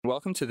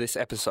welcome to this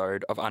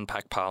episode of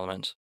Unpack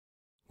Parliament.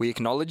 We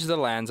acknowledge the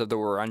lands of the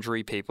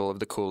Wurundjeri people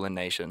of the Kulin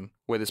Nation,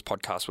 where this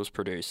podcast was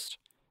produced.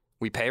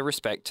 We pay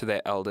respect to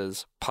their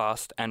elders,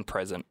 past and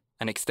present,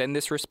 and extend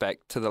this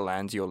respect to the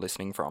lands you're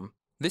listening from.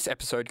 This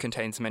episode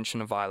contains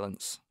mention of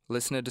violence.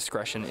 Listener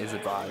discretion is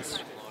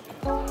advised.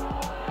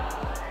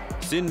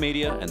 SYN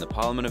Media and the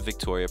Parliament of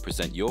Victoria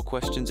present your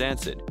questions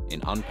answered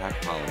in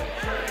Unpack Parliament.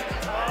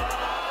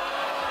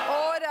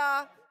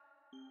 Order!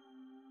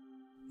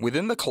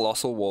 Within the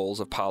colossal walls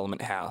of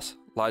Parliament House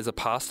lies a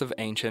past of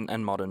ancient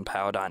and modern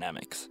power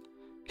dynamics.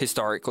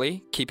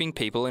 Historically, keeping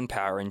people in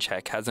power in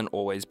check hasn't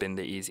always been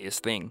the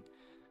easiest thing.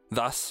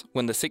 Thus,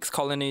 when the 6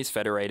 colonies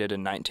federated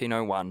in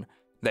 1901,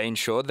 they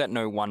ensured that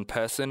no one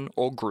person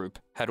or group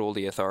had all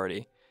the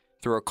authority,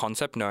 through a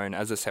concept known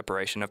as the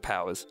separation of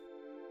powers.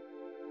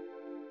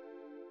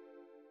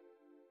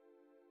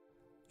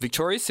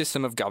 Victoria's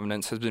system of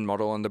governance has been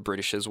modelled on the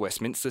British's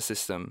Westminster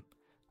system.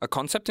 A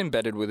concept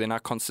embedded within our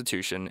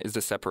constitution is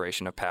the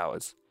separation of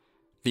powers.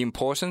 The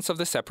importance of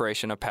the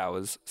separation of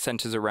powers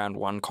centres around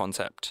one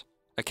concept: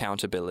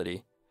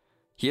 accountability.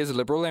 Here's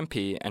Liberal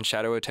MP and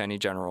Shadow Attorney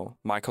General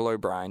Michael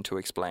O'Brien to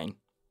explain.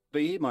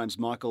 My name's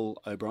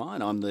Michael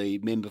O'Brien. I'm the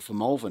member for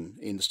Malvern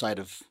in the state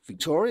of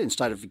Victoria, in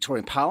state of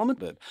Victorian Parliament,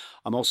 but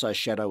I'm also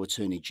Shadow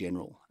Attorney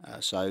General.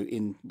 So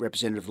in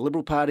representative of the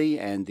Liberal Party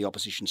and the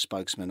opposition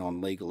spokesman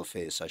on legal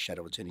affairs, so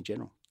Shadow Attorney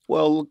General.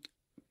 Well,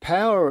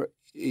 power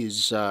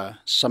is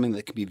something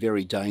that can be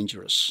very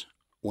dangerous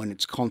when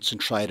it's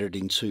concentrated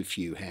in too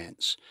few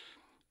hands.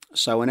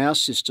 So in our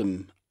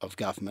system of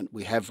government,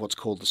 we have what's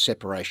called the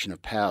separation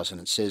of powers,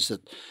 and it says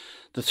that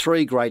the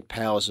 3 great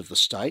powers of the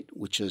state,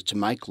 which are to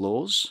make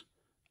laws,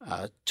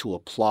 to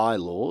apply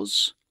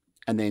laws,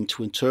 and then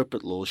to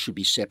interpret laws, should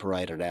be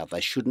separated out.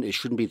 It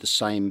shouldn't be the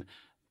same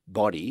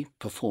body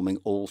performing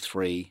all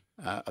 3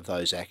 of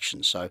those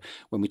actions. So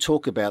when we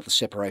talk about the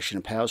separation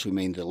of powers, we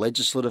mean the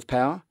legislative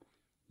power,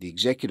 the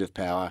executive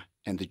power,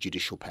 and the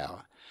judicial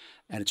power.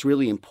 And it's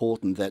really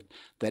important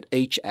that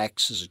each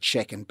acts as a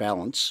check and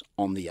balance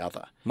on the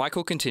other.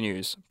 Michael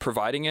continues,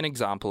 providing an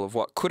example of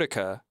what could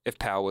occur if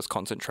power was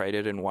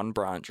concentrated in one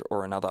branch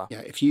or another. Yeah,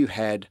 if you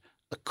had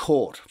a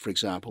court, for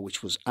example,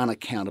 which was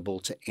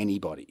unaccountable to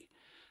anybody,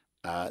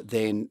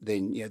 then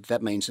that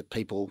means that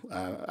people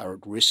are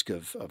at risk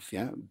of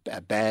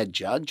a bad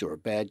judge or a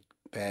bad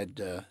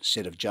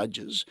set of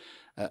judges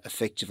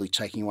effectively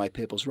taking away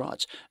people's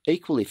rights.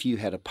 Equally, if you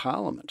had a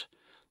parliament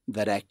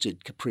that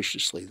acted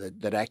capriciously,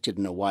 that acted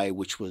in a way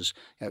which was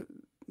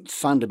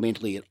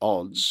fundamentally at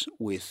odds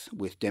with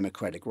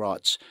democratic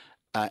rights,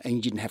 and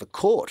you didn't have a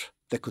court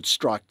that could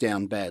strike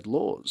down bad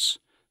laws,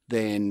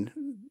 then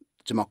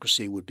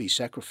democracy would be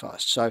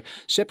sacrificed. So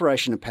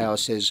separation of power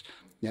says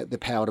the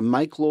power to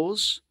make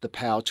laws, the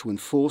power to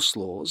enforce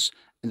laws,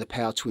 and the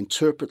power to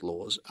interpret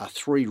laws are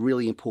 3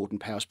 really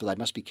important powers, but they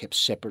must be kept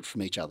separate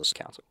from each other's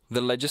council. The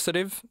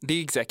legislative,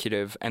 the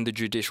executive, and the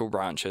judicial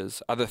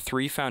branches are the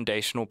 3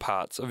 foundational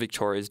parts of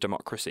Victoria's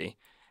democracy,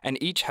 and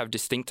each have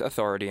distinct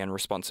authority and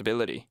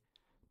responsibility.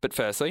 But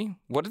firstly,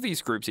 what do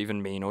these groups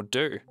even mean or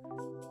do?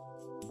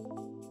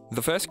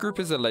 The first group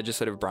is the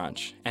legislative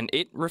branch, and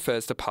it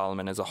refers to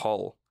Parliament as a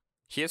whole.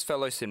 Here's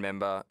fellow SYN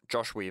member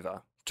Josh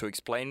Weaver to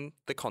explain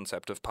the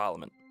concept of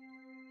Parliament.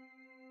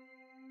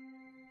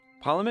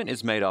 Parliament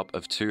is made up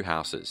of 2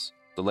 houses,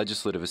 the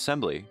Legislative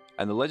Assembly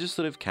and the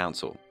Legislative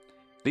Council.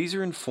 These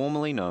are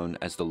informally known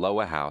as the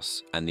Lower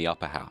House and the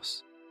Upper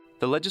House.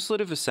 The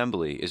Legislative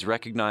Assembly is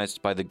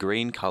recognised by the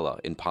green colour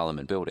in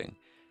Parliament Building.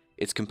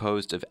 It's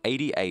composed of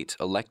 88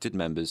 elected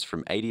members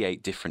from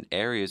 88 different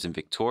areas in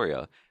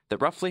Victoria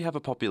that roughly have a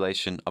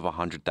population of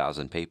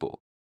 100,000 people.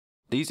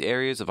 These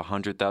areas of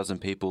 100,000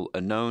 people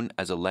are known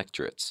as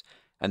electorates,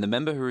 and the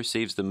member who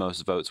receives the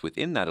most votes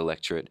within that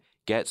electorate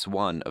gets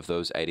one of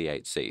those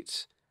 88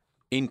 seats.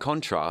 In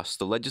contrast,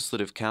 the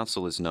Legislative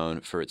Council is known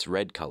for its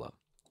red colour,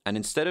 and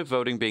instead of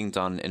voting being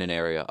done in an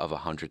area of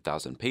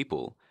 100,000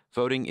 people,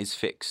 voting is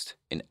fixed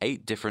in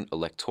 8 different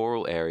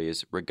electoral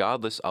areas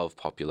regardless of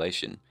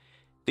population.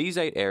 These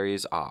 8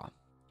 areas are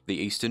the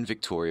Eastern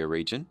Victoria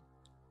Region,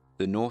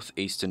 the North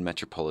Eastern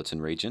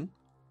Metropolitan Region,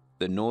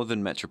 the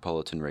Northern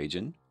Metropolitan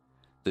Region,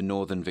 the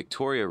Northern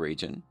Victoria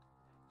Region,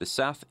 the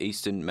South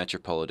Eastern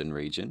Metropolitan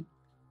Region,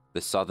 the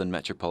Southern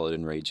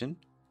Metropolitan Region,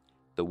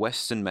 the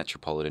Western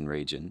Metropolitan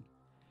Region,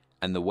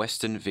 and the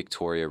Western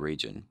Victoria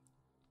Region.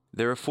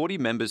 There are 40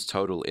 members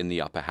total in the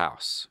Upper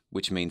House,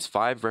 which means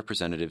 5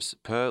 representatives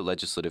per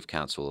Legislative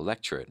Council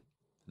electorate.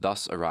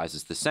 Thus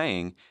arises the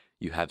saying,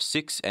 you have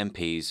 6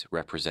 MPs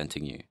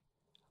representing you,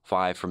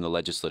 5 from the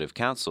Legislative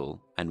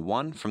Council and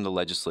 1 from the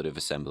Legislative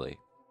Assembly.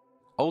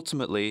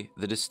 Ultimately,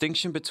 the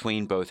distinction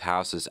between both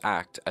houses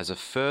act as a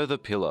further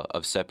pillar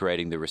of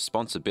separating the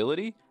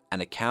responsibility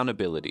and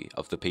accountability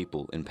of the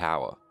people in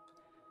power.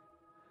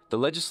 The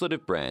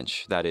legislative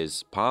branch, that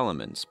is,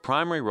 Parliament's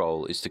primary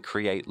role is to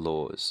create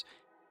laws.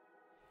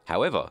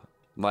 However,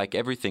 like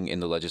everything in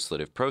the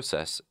legislative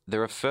process,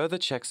 there are further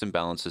checks and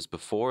balances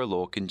before a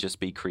law can just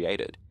be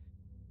created.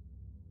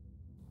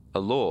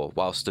 A law,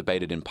 whilst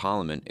debated in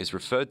Parliament, is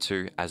referred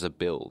to as a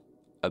bill.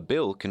 A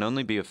bill can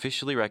only be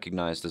officially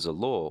recognised as a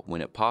law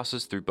when it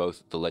passes through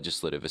both the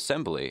Legislative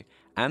Assembly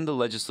and the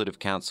Legislative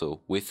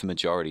Council with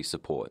majority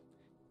support.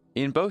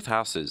 In both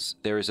houses,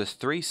 there is a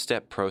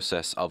three-step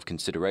process of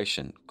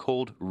consideration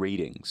called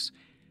readings.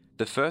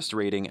 The first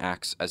reading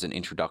acts as an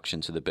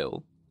introduction to the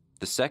bill.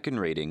 The second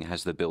reading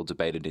has the bill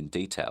debated in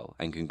detail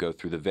and can go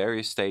through the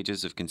various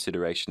stages of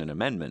consideration and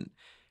amendment.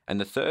 And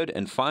the third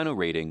and final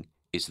reading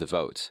is the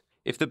vote.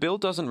 If the bill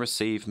doesn't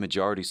receive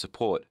majority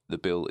support, the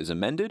bill is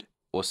amended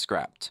or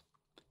scrapped.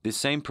 This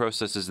same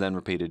process is then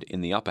repeated in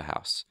the upper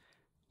house.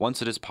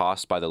 Once it is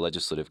passed by the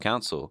Legislative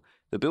Council,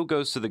 the bill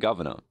goes to the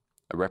Governor,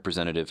 a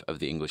representative of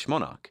the English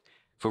monarch,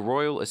 for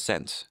royal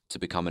assent to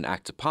become an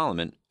Act of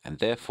Parliament and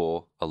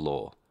therefore a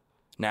law.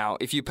 Now,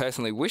 if you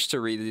personally wish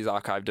to read these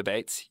archive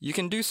debates, you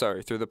can do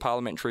so through the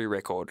parliamentary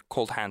record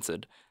called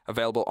Hansard,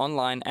 available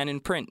online and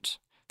in print.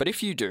 But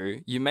if you do,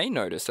 you may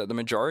notice that the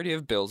majority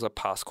of bills are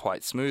passed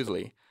quite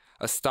smoothly,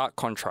 a stark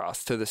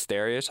contrast to the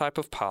stereotype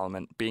of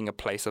Parliament being a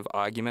place of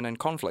argument and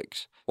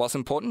conflict. Whilst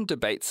important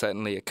debate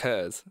certainly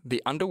occurs,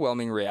 the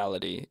underwhelming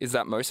reality is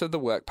that most of the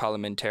work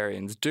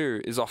parliamentarians do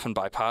is often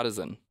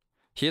bipartisan.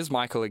 Here's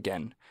Michael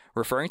again,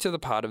 referring to the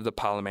part of the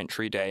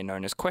parliamentary day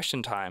known as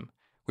question time,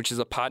 which is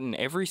a part in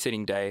every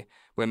sitting day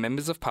where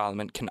members of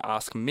Parliament can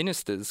ask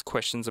ministers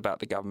questions about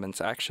the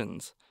government's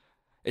actions.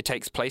 It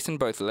takes place in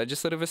both the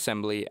Legislative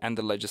Assembly and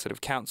the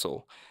Legislative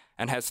Council,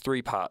 and has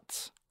three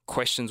parts: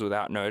 questions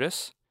without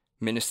notice,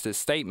 ministers'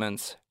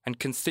 statements, and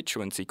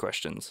constituency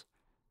questions.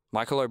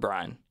 Michael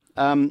O'Brien.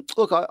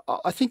 Look,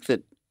 I think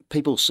that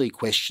people see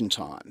question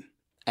time,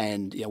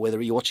 and whether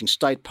you're watching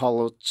state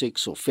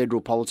politics or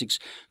federal politics,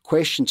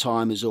 question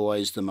time is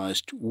always the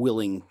most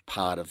willing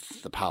part of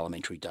the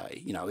parliamentary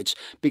day. It's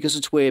because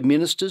it's where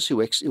ministers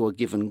who are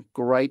given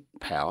great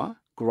power,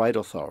 great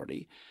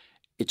authority,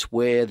 it's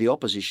where the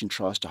opposition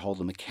tries to hold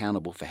them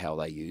accountable for how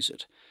they use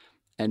it.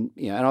 And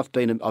and I've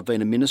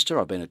been a minister,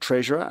 I've been a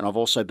treasurer, and I've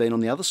also been on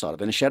the other side. I've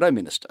been a shadow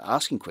minister,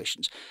 asking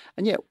questions.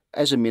 And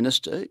as a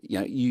minister,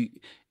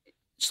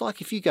 it's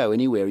like if you go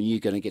anywhere and you're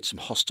going to get some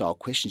hostile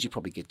questions, you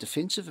probably get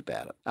defensive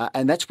about it.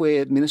 And that's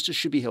where ministers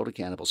should be held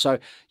accountable. So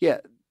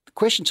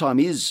question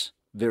time is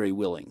very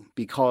willing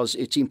because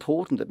it's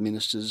important that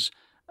ministers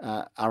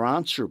are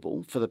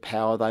answerable for the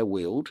power they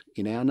wield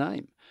in our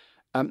name.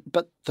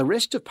 But the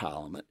rest of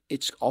Parliament,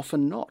 it's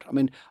often not. I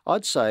mean,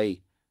 I'd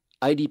say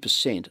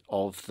 80%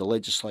 of the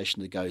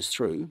legislation that goes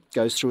through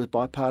with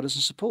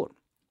bipartisan support.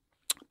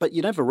 But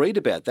you never read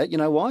about that. You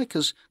know why?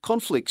 Because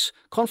conflict's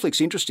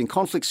interesting.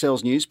 Conflict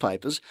sells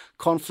newspapers.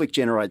 Conflict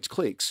generates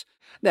clicks.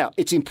 Now,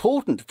 it's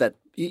important that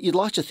you'd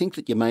like to think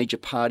that your major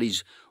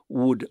parties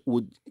would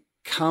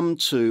come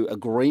to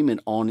agreement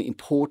on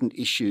important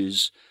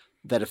issues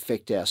that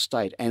affect our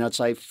state. And I'd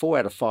say 4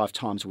 out of 5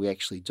 times we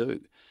actually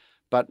do.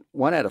 But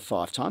 1 out of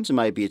 5 times, and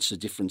maybe it's a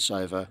difference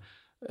over,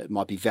 it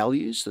might be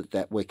values,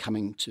 that we're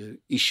coming to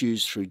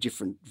issues through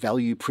different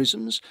value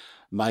prisms.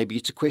 Maybe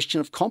it's a question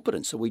of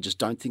competence, that we just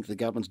don't think the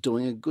government's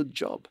doing a good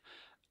job.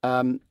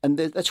 And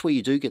that's where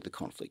you do get the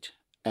conflict.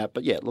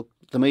 But look,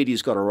 the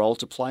media's got a role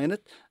to play in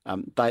it.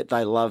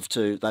 They love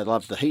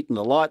the heat and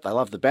the light. They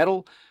love the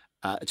battle.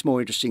 It's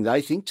more interesting,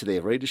 they think, to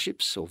their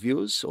readerships or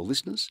viewers or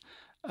listeners.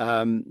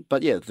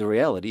 But the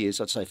reality is,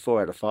 I'd say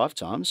 4 out of 5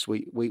 times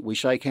we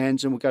shake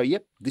hands and we go,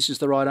 yep, this is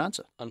the right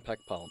answer.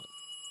 Unpack Parliament.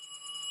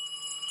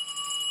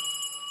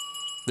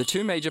 The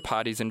two major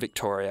parties in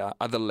Victoria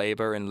are the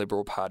Labor and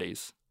Liberal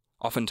parties.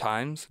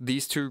 Oftentimes,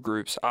 these two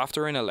groups,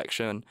 after an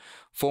election,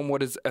 form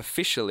what is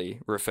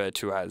officially referred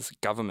to as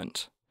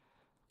government.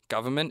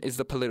 Government is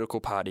the political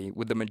party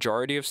with the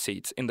majority of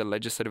seats in the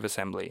Legislative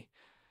Assembly.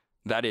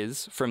 That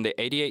is, from the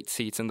 88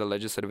 seats in the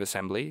Legislative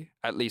Assembly,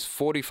 at least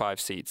 45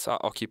 seats are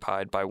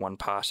occupied by one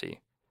party.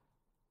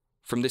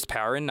 From this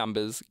power in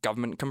numbers,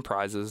 government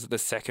comprises the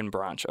second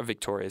branch of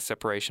Victoria's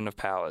separation of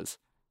powers,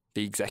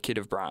 the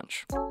executive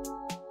branch.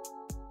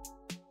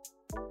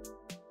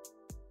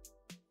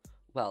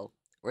 Well,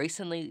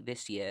 recently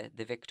this year,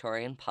 the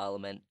Victorian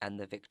Parliament and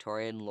the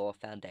Victorian Law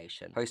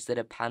Foundation hosted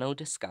a panel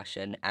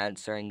discussion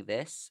answering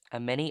this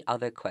and many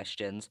other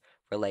questions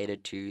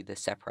related to the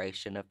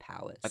separation of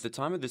powers. At the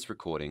time of this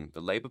recording, the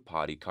Labor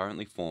Party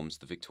currently forms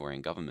the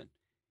Victorian government.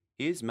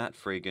 Here's Matt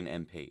Freegan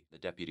MP, the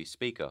Deputy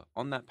Speaker,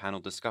 on that panel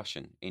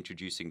discussion,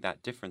 introducing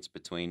that difference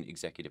between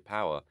executive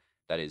power,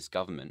 that is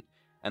government,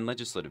 and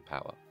legislative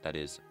power, that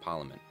is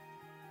Parliament.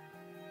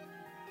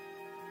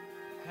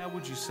 How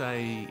would you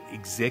say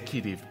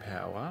executive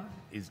power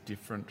is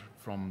different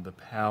from the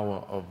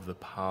power of the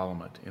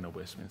Parliament in a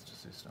Westminster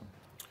system?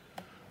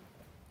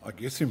 I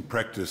guess in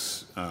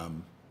practice,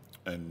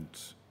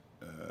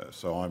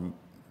 so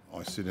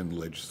I sit in the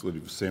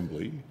Legislative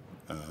Assembly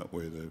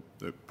where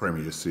the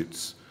Premier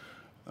sits,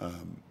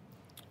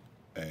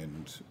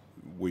 and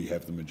we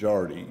have the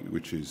majority,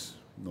 which is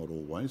not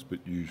always, but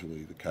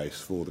usually the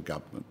case for the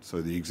government.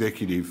 So the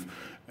executive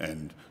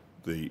and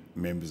the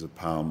members of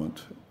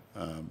Parliament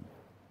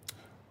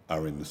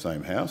are in the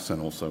same house,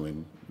 and also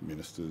in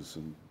ministers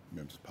and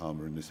members of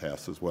Parliament in this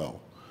house as well.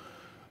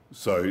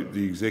 So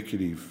the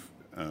executive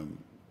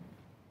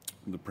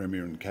the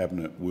Premier and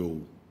Cabinet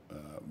will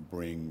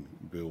bring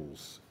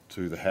bills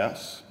to the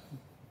House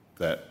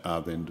that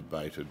are then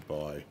debated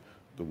by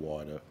the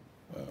wider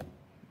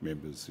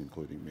members,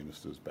 including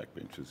ministers,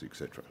 backbenchers,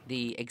 etc.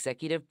 The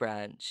executive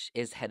branch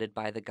is headed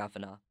by the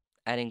governor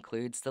and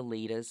includes the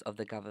leaders of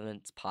the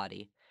government's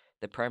party,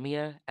 the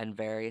Premier, and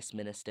various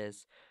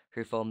ministers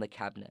who form the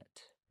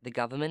cabinet. The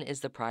government is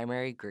the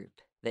primary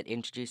group that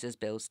introduces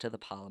bills to the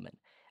Parliament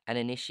and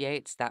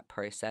initiates that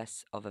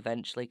process of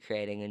eventually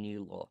creating a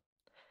new law.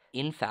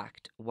 In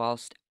fact,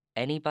 whilst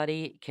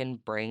anybody can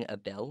bring a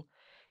bill,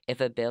 if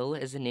a bill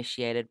is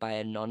initiated by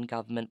a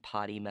non-government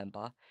party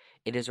member,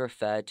 it is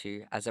referred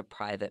to as a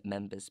private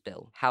member's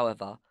bill.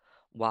 However,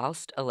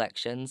 whilst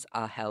elections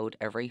are held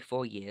every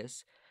 4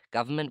 years,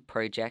 government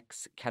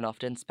projects can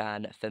often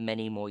span for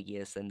many more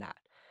years than that.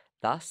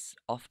 Thus,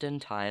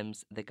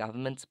 oftentimes, the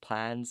government's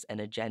plans and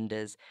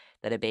agendas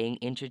that are being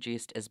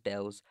introduced as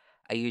bills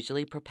are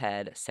usually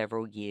prepared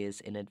several years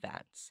in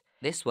advance.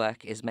 This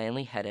work is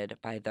mainly headed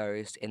by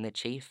those in the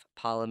Chief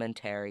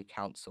Parliamentary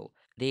Council.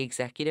 The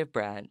executive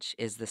branch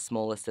is the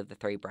smallest of the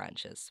three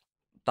branches,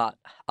 but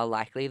are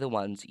likely the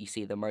ones you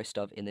see the most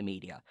of in the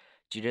media,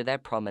 due to their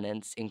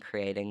prominence in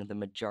creating the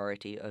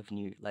majority of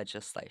new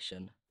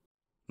legislation.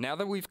 Now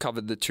that we've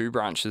covered the two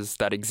branches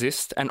that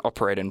exist and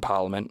operate in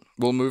Parliament,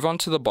 we'll move on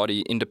to the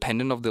body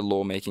independent of the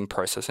lawmaking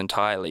process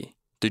entirely,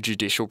 the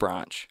judicial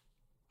branch.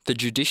 The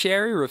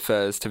judiciary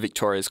refers to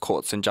Victoria's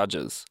courts and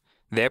judges.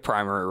 Their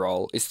primary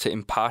role is to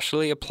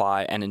impartially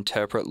apply and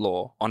interpret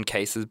law on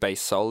cases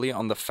based solely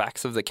on the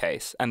facts of the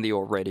case and the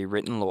already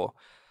written law.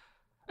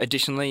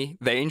 Additionally,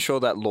 they ensure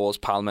that laws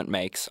Parliament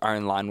makes are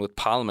in line with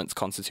Parliament's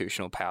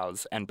constitutional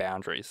powers and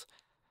boundaries.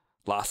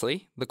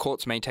 Lastly, the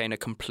courts maintain a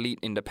complete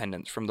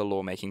independence from the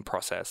lawmaking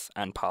process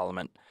and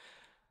Parliament.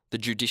 The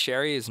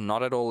judiciary is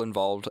not at all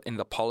involved in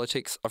the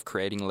politics of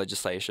creating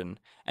legislation,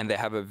 and they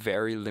have a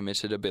very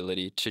limited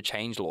ability to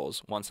change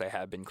laws once they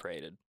have been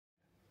created.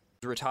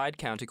 Retired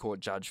County Court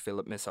Judge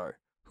Philip Misso,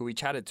 who we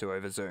chatted to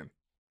over Zoom.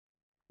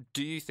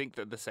 Do you think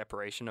that the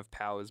separation of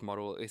powers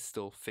model is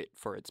still fit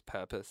for its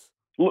purpose?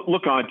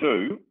 Look, I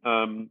do.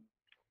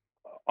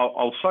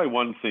 I'll say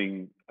one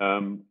thing.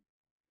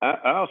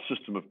 Our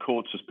system of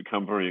courts has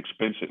become very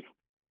expensive.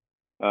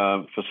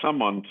 For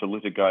someone to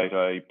litigate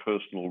a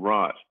personal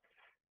right,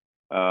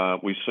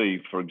 we see,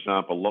 for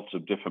example, lots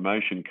of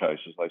defamation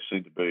cases. They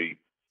seem to be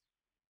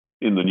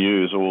in the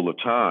news all the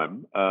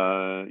time.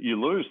 You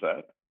lose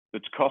that.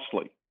 It's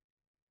costly.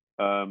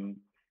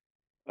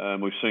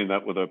 We've seen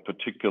that with a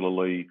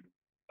particularly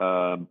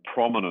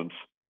prominent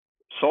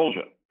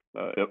soldier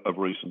of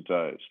recent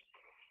days.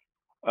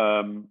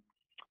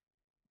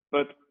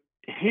 But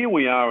here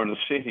we are in a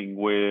setting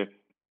where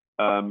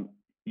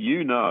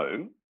you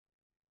know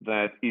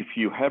that if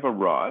you have a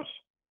right,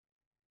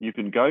 you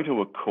can go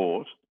to a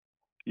court,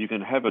 you can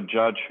have a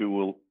judge who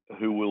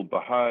will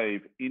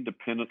behave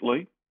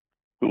independently,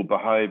 who will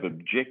behave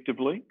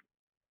objectively,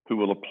 who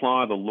will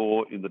apply the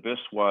law in the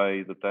best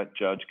way that that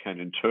judge can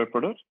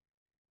interpret it,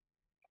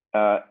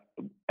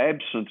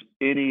 absent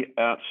any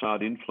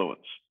outside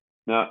influence.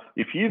 Now,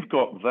 if you've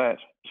got that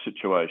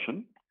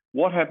situation,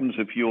 what happens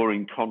if you're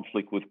in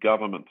conflict with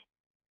government?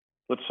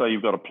 Let's say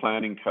you've got a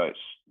planning case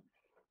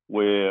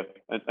where,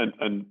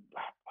 and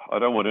I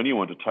don't want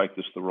anyone to take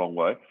this the wrong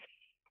way,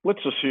 let's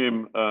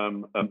assume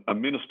a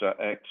minister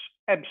acts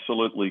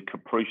absolutely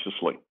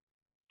capriciously,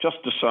 just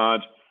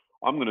decides,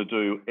 I'm going to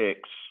do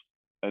X,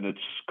 and it's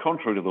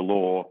contrary to the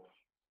law.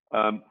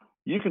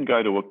 You can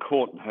go to a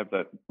court and have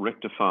that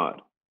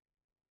rectified.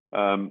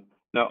 Now,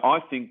 I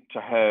think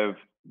to have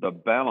the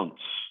balance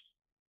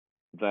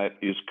that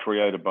is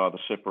created by the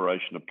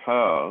separation of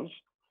powers,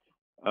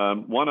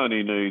 one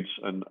only needs,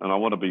 and I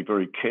want to be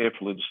very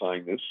careful in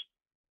saying this,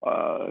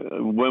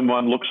 when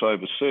one looks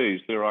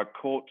overseas, there are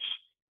courts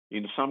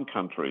in some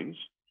countries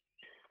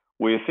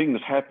where things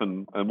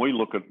happen and we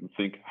look at it and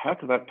think, how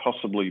could that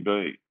possibly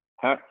be?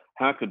 How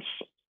could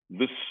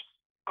this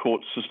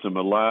court system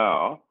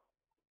allow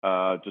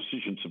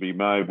decisions to be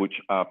made which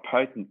are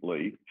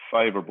patently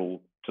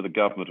favourable to the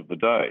government of the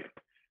day?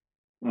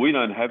 We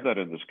don't have that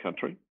in this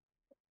country.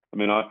 I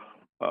mean, as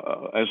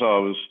I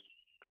was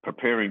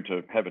preparing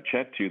to have a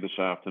chat to you this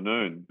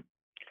afternoon,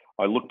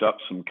 I looked up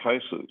some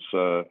cases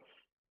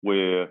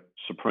where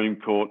Supreme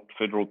Court,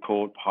 Federal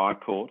Court, High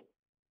Court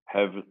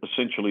have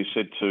essentially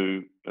said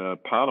to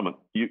Parliament,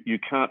 you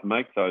can't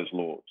make those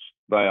laws.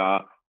 They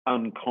are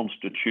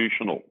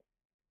unconstitutional.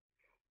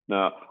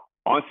 Now,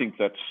 I think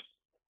that's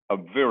a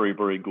very,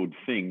 very good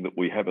thing that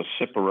we have a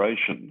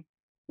separation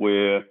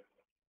where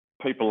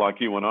people like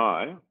you and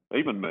I,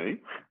 even me,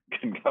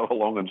 can go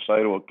along and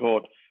say to a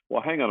court,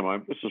 well, hang on a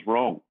moment, this is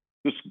wrong.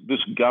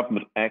 This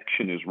government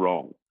action is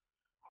wrong.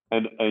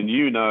 And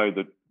you know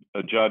that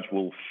a judge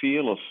will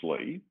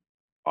fearlessly,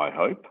 I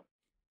hope,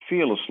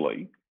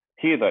 fearlessly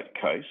hear that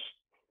case,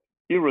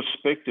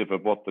 irrespective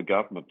of what the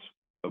government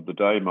of the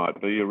day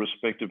might be,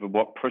 irrespective of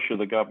what pressure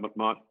the government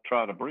might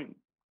try to bring.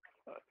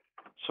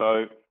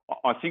 So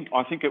I think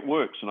it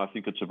works, and I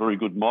think it's a very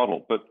good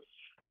model. But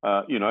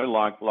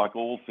like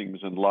all things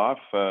in life,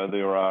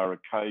 there are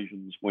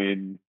occasions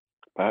when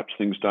perhaps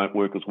things don't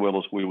work as well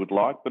as we would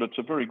like, but it's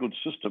a very good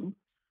system,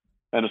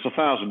 and it's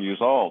 1,000 years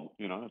old.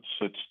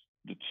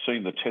 It's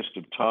seen the test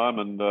of time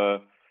and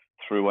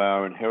through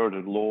our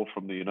inherited law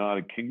from the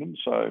United Kingdom.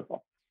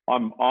 So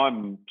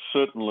I'm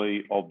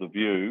certainly of the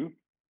view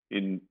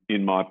in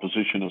my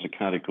position as a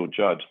county court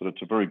judge that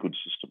it's a very good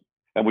system,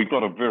 and we've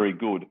got a very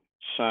good,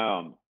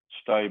 sound,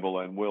 stable,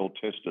 and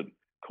well-tested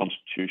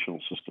constitutional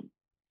system.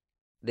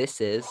 This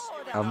is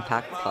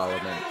Unpack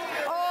Parliament.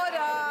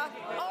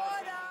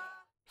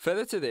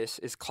 Further to this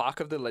is Clerk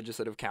of the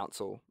Legislative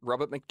Council,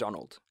 Robert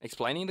McDonald,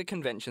 explaining the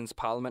conventions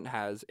Parliament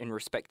has in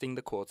respecting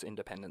the court's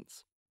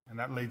independence. And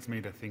that leads me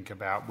to think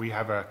about, we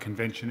have a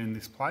convention in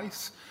this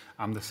place,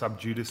 the Sub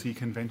Judice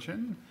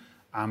Convention.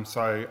 As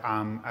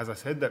I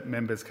said, that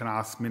members can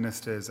ask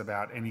ministers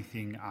about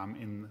anything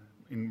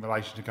in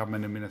relation to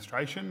government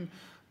administration,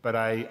 but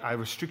a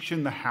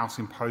restriction the House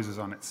imposes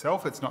on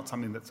itself, it's not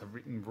something that's a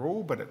written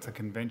rule, but it's a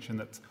convention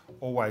that's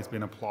always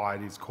been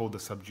applied, is called the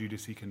Sub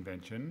Judice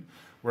Convention,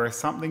 whereas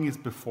something is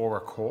before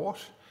a court,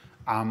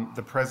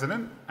 the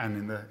President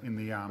and in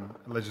the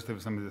Legislative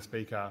Assembly, the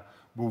Speaker,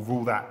 will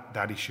rule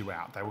that issue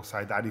out. They will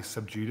say that is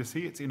sub judice,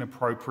 it's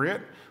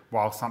inappropriate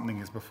while something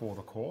is before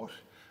the court.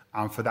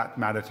 For that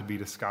matter to be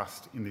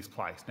discussed in this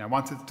place. Now,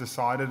 once it's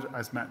decided,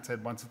 as Matt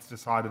said, once it's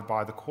decided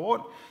by the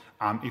court,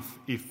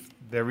 if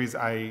there is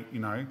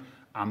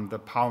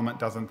the Parliament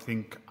doesn't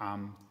think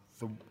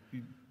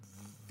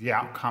the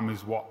outcome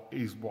is what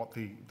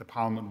the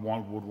Parliament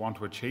would want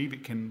to achieve,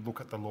 it can look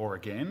at the law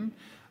again.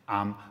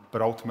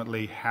 But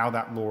ultimately, how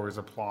that law is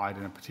applied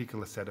in a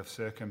particular set of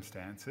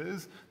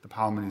circumstances, the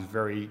Parliament is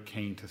very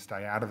keen to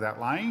stay out of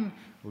that lane,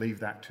 leave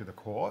that to the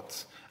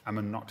courts,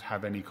 and not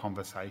have any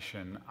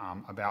conversation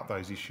about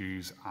those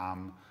issues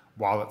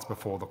while it's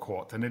before the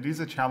courts. And it is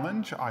a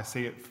challenge. I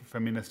see it for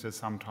ministers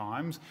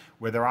sometimes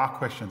where there are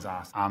questions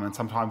asked, and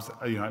sometimes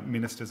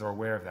ministers are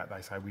aware of that.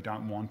 They say we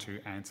don't want to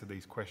answer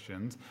these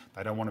questions.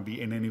 They don't want to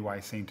be in any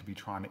way seen to be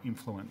trying to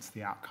influence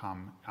the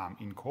outcome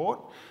in court.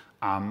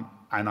 And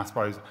I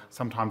suppose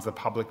sometimes the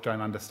public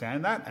don't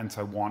understand that and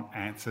so want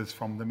answers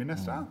from the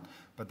minister.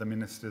 But the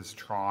ministers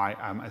try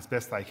as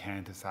best they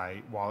can to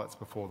say while it's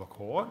before the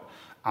court.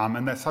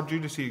 And that Sub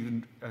Judice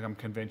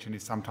Convention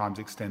is sometimes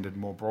extended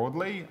more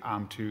broadly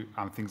to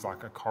things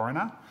like a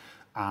coroner,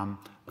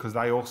 because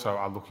they also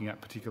are looking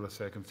at particular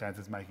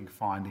circumstances, making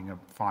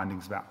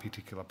findings about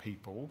particular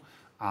people,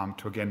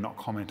 to again not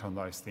comment on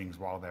those things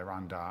while they're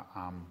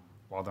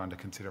under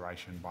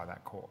consideration by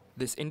that court.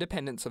 This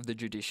independence of the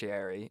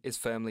judiciary is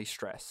firmly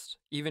stressed,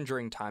 even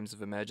during times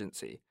of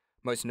emergency,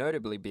 most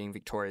notably being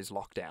Victoria's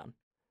lockdown.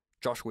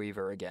 Josh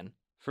Weaver again.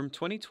 From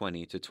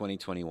 2020 to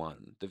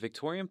 2021, the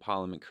Victorian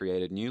Parliament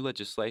created new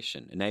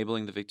legislation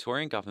enabling the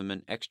Victorian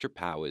Government extra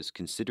powers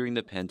considering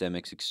the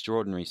pandemic's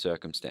extraordinary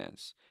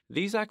circumstance.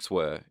 These acts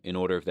were, in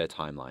order of their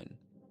timeline,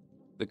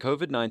 the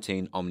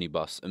COVID-19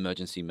 Omnibus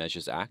Emergency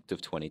Measures Act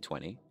of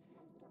 2020,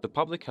 the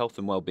Public Health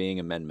and Wellbeing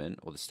Amendment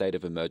or the State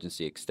of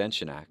Emergency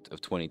Extension Act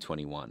of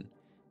 2021,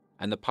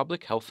 and the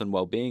Public Health and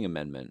Wellbeing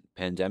Amendment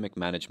Pandemic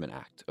Management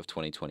Act of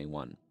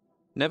 2021.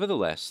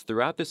 Nevertheless,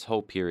 throughout this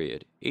whole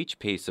period, each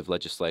piece of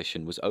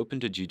legislation was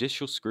open to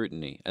judicial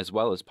scrutiny as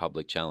well as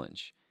public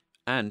challenge.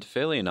 And,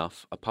 fairly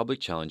enough, a public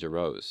challenge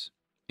arose.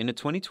 In a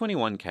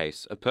 2021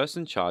 case, a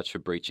person charged for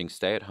breaching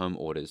stay-at-home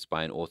orders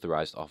by an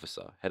authorised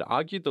officer had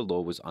argued the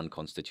law was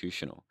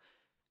unconstitutional.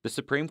 The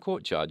Supreme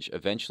Court judge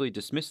eventually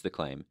dismissed the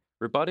claim,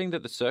 rebutting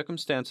that the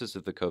circumstances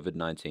of the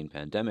COVID-19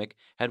 pandemic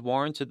had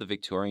warranted the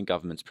Victorian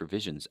government's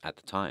provisions at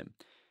the time,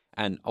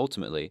 and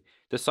ultimately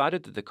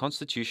decided that the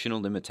constitutional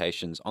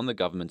limitations on the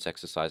government's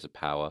exercise of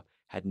power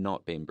had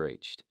not been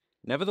breached.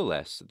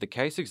 Nevertheless, the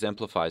case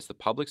exemplifies the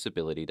public's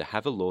ability to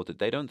have a law that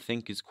they don't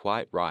think is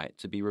quite right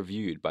to be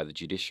reviewed by the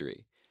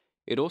judiciary.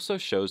 It also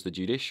shows the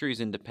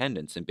judiciary's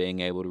independence in being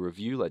able to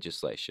review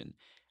legislation,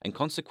 and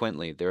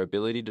consequently their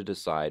ability to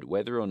decide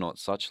whether or not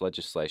such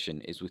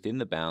legislation is within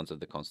the bounds of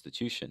the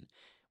Constitution,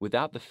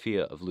 without the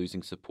fear of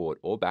losing support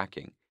or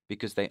backing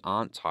because they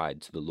aren't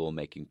tied to the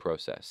lawmaking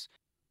process.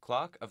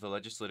 Clerk of the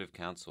Legislative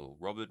Council,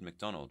 Robert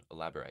McDonald,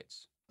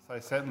 elaborates. So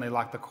certainly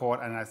like the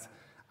court, and as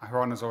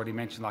Aaron has already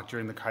mentioned, like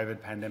during the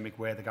COVID pandemic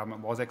where the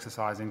government was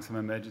exercising some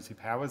emergency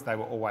powers, they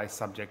were always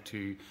subject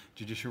to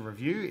judicial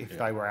review if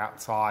they were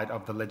outside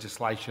of the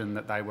legislation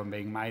that they were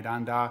being made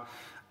under.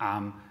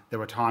 There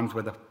were times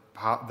where the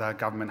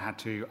government had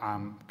to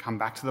come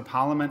back to the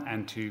Parliament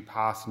and to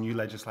pass new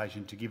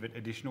legislation to give it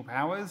additional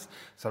powers,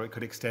 so it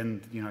could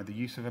extend, the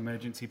use of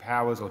emergency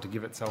powers or to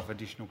give itself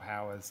additional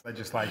powers.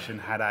 Legislation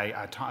had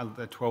a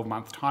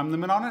 12-month time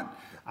limit on it,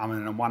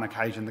 and on one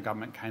occasion the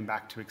government came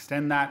back to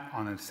extend that.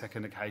 On a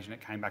second occasion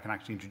it came back and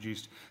actually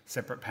introduced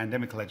separate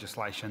pandemic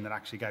legislation that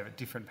actually gave it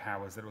different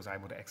powers that it was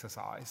able to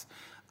exercise.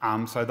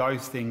 So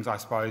those things, I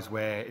suppose,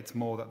 where it's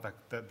more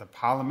that the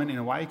Parliament, in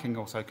a way, can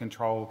also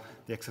control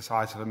the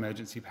exercise of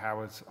emergency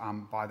powers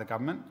by the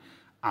government.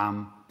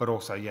 But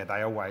also,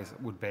 they always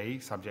would be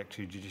subject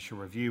to judicial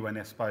review. And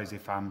I suppose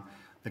if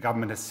The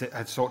government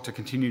has sought to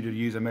continue to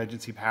use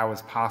emergency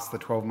powers past the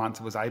 12 months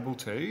it was able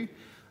to.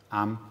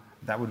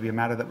 That would be a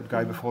matter that would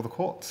go before the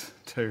courts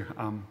to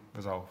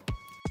resolve.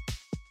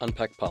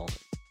 Unpack Parliament.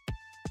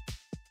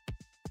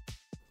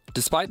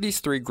 Despite these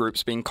three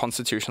groups being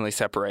constitutionally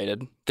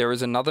separated, there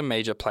is another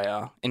major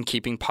player in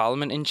keeping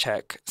Parliament in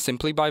check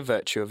simply by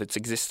virtue of its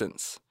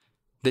existence.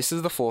 This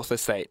is the Fourth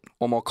Estate,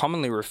 or more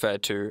commonly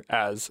referred to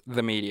as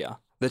the media.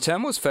 The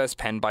term was first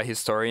penned by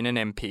historian and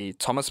MP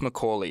Thomas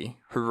Macaulay,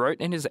 who wrote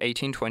in his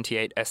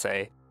 1828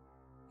 essay,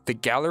 "The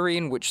gallery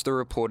in which the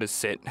reporters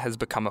sit has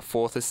become a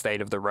fourth estate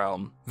of the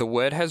realm." The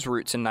word has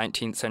roots in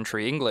 19th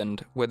century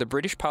England, where the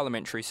British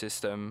parliamentary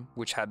system,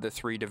 which had the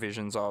three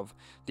divisions of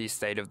the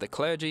estate of the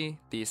clergy,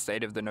 the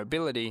estate of the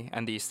nobility,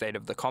 and the estate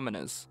of the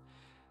commoners.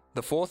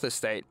 The Fourth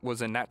Estate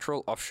was a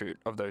natural offshoot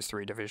of those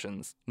three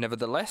divisions.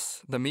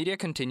 Nevertheless, the media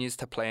continues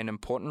to play an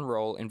important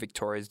role in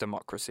Victoria's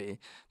democracy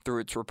through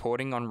its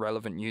reporting on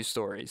relevant news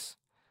stories.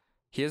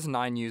 Here's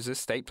Nine News'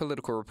 state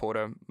political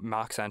reporter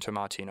Mark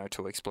Santomartino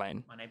to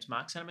explain. My name's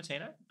Mark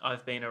Santomartino.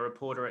 I've been a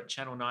reporter at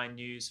Channel 9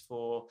 News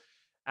for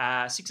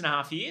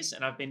 6.5 years,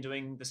 and I've been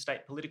doing the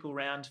state political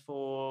round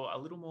for a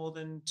little more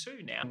than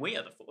 2 now. We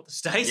are the Fourth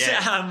Estate,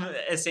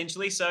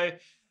 essentially. So,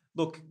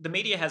 look, the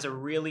media has a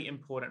really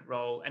important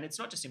role, and it's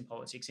not just in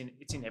politics,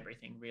 it's in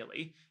everything,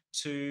 really,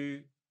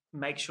 to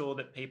make sure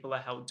that people are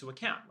held to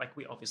account. Like,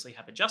 we obviously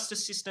have a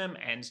justice system,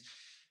 and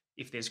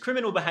if there's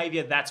criminal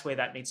behaviour, that's where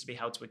that needs to be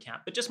held to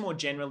account. But just more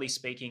generally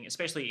speaking,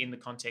 especially in the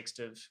context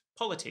of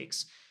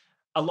politics,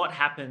 a lot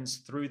happens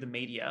through the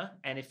media,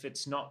 and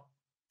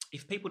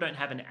if people don't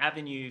have an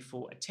avenue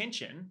for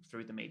attention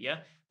through the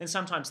media, then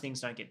sometimes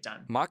things don't get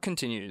done. Mark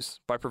continues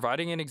by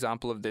providing an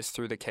example of this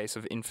through the case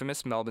of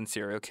infamous Melbourne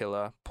serial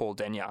killer Paul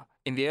Denyer.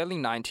 In the early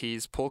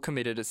 90s, Paul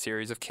committed a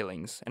series of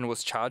killings and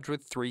was charged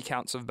with 3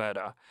 counts of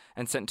murder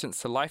and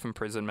sentenced to life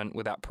imprisonment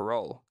without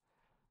parole.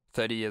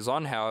 30 years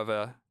on,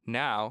 however,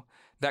 now,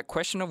 that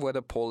question of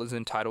whether Paul is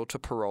entitled to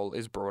parole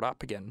is brought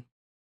up again.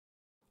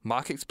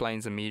 Mark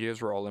explains the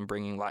media's role in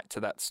bringing light to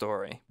that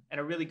story. And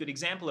a really good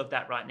example of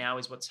that right now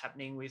is what's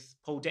happening with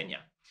Paul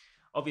Denyer.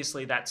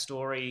 Obviously, that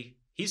story,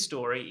 his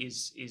story,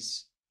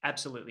 is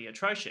absolutely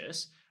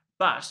atrocious,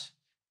 but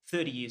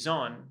 30 years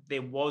on,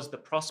 there was the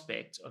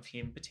prospect of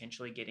him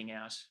potentially getting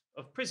out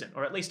of prison,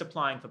 or at least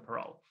applying for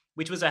parole,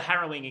 which was a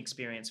harrowing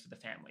experience for the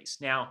families.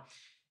 Now,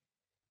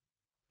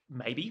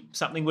 maybe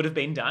something would have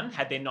been done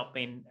had there not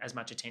been as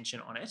much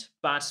attention on it.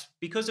 But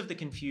because of the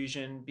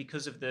confusion,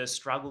 because of the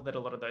struggle that a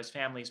lot of those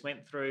families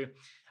went through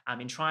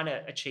in trying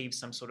to achieve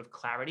some sort of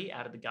clarity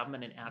out of the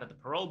government and out of the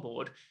parole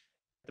board,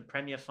 the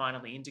Premier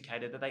finally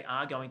indicated that they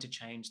are going to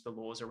change the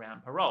laws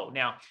around parole.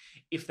 Now,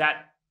 if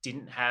that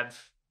didn't have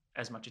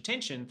as much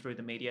attention through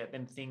the media,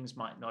 then things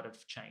might not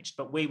have changed.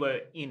 But we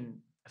were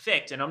in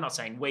effect, and I'm not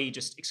saying we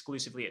just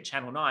exclusively at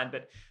Channel 9,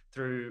 but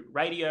through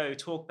radio,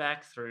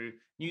 talkback, through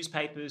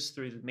newspapers,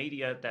 through the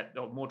media,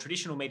 or more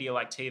traditional media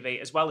like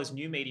TV, as well as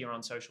new media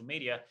on social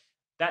media,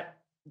 that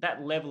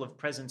level of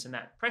presence and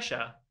that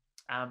pressure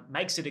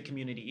makes it a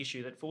community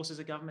issue that forces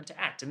a government to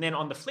act. And then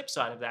on the flip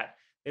side of that,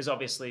 there's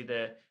obviously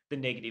the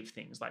negative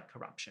things like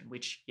corruption,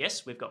 which,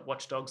 yes, we've got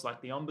watchdogs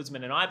like the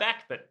Ombudsman and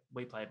IBAC, but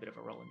we play a bit of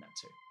a role in that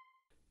too.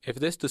 If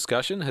this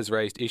discussion has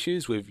raised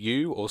issues with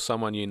you or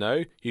someone you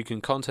know, you can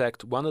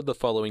contact one of the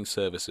following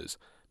services.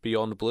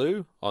 Beyond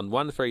Blue on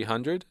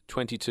 1300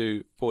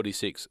 22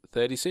 46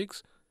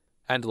 36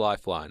 and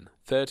Lifeline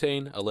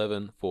 13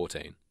 11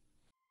 14.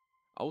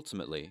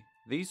 Ultimately,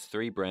 these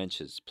 3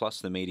 branches,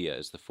 plus the media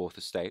as the Fourth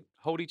Estate,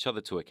 hold each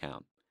other to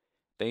account.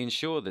 They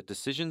ensure that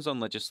decisions on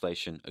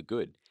legislation are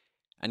good,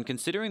 and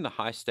considering the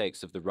high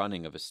stakes of the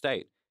running of a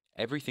state,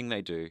 everything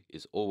they do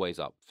is always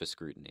up for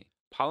scrutiny.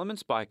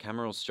 Parliament's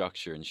bicameral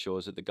structure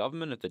ensures that the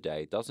government of the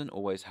day doesn't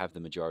always have the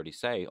majority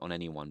say on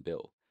any one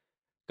bill.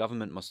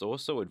 Government must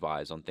also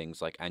advise on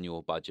things like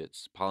annual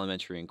budgets,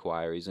 parliamentary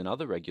inquiries, and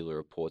other regular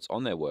reports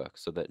on their work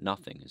so that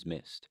nothing is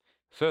missed.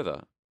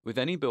 Further, with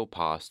any bill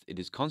passed, it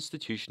is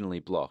constitutionally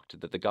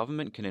blocked that the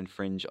government can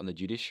infringe on the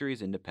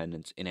judiciary's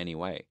independence in any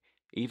way,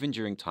 even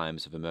during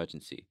times of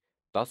emergency,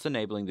 thus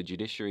enabling the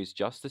judiciary's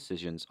just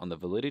decisions on the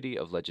validity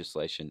of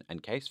legislation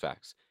and case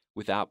facts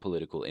without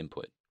political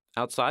input.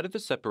 Outside of the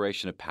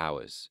separation of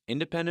powers,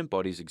 independent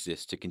bodies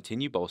exist to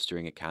continue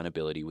bolstering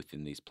accountability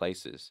within these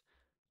places.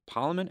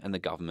 Parliament and the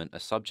government are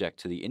subject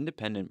to the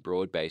Independent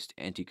Broad-Based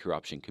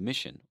Anti-Corruption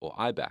Commission, or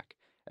IBAC,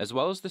 as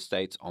well as the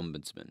state's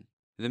Ombudsman.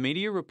 The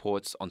media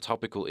reports on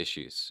topical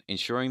issues,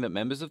 ensuring that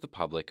members of the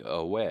public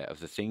are aware of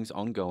the things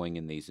ongoing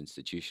in these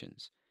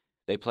institutions.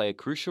 They play a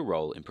crucial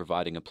role in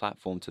providing a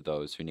platform to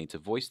those who need to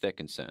voice their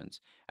concerns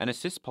and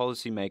assist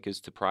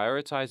policymakers to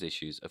prioritise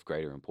issues of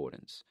greater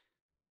importance.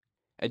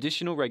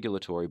 Additional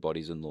regulatory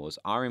bodies and laws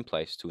are in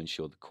place to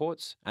ensure the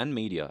courts and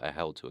media are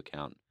held to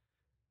account.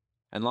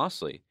 And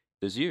lastly,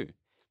 there's you.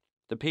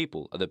 The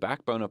people are the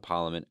backbone of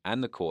Parliament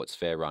and the court's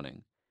fair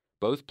running.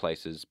 Both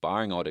places,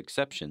 barring odd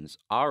exceptions,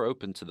 are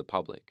open to the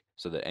public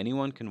so that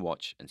anyone can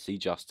watch and see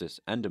justice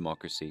and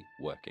democracy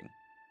working.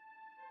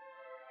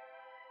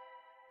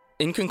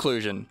 In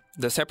conclusion,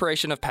 the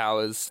separation of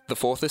powers, the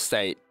Fourth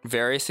Estate,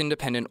 various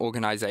independent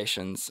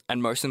organisations,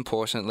 and most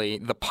importantly,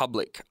 the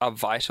public are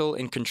vital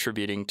in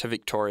contributing to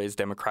Victoria's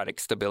democratic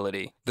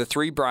stability. The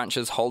three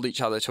branches hold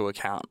each other to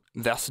account,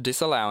 thus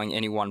disallowing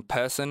any one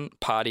person,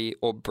 party,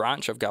 or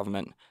branch of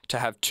government to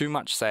have too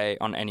much say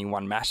on any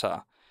one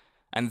matter.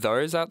 And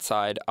those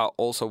outside are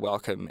also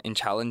welcome in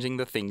challenging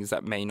the things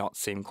that may not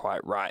seem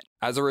quite right.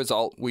 As a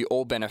result, we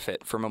all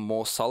benefit from a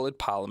more solid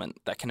parliament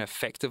that can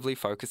effectively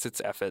focus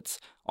its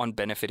efforts on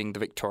benefiting the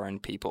Victorian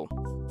people.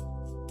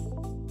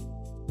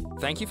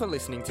 Thank you for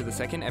listening to the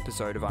second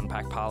episode of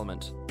Unpack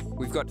Parliament.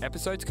 We've got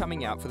episodes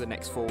coming out for the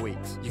next 4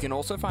 weeks. You can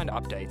also find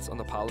updates on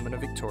the Parliament of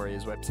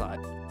Victoria's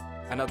website.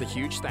 Another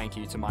huge thank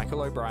you to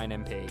Michael O'Brien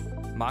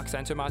MP, Mark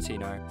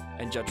Santomartino,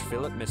 and Judge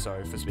Philip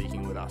Misso for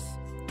speaking with us.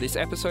 This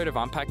episode of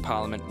Unpack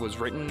Parliament was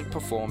written,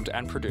 performed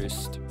and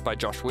produced by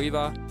Josh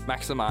Weaver,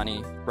 Max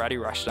Lamani,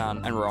 Radhi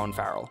Rashdan and Rowan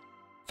Farrell.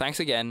 Thanks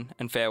again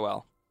and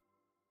farewell.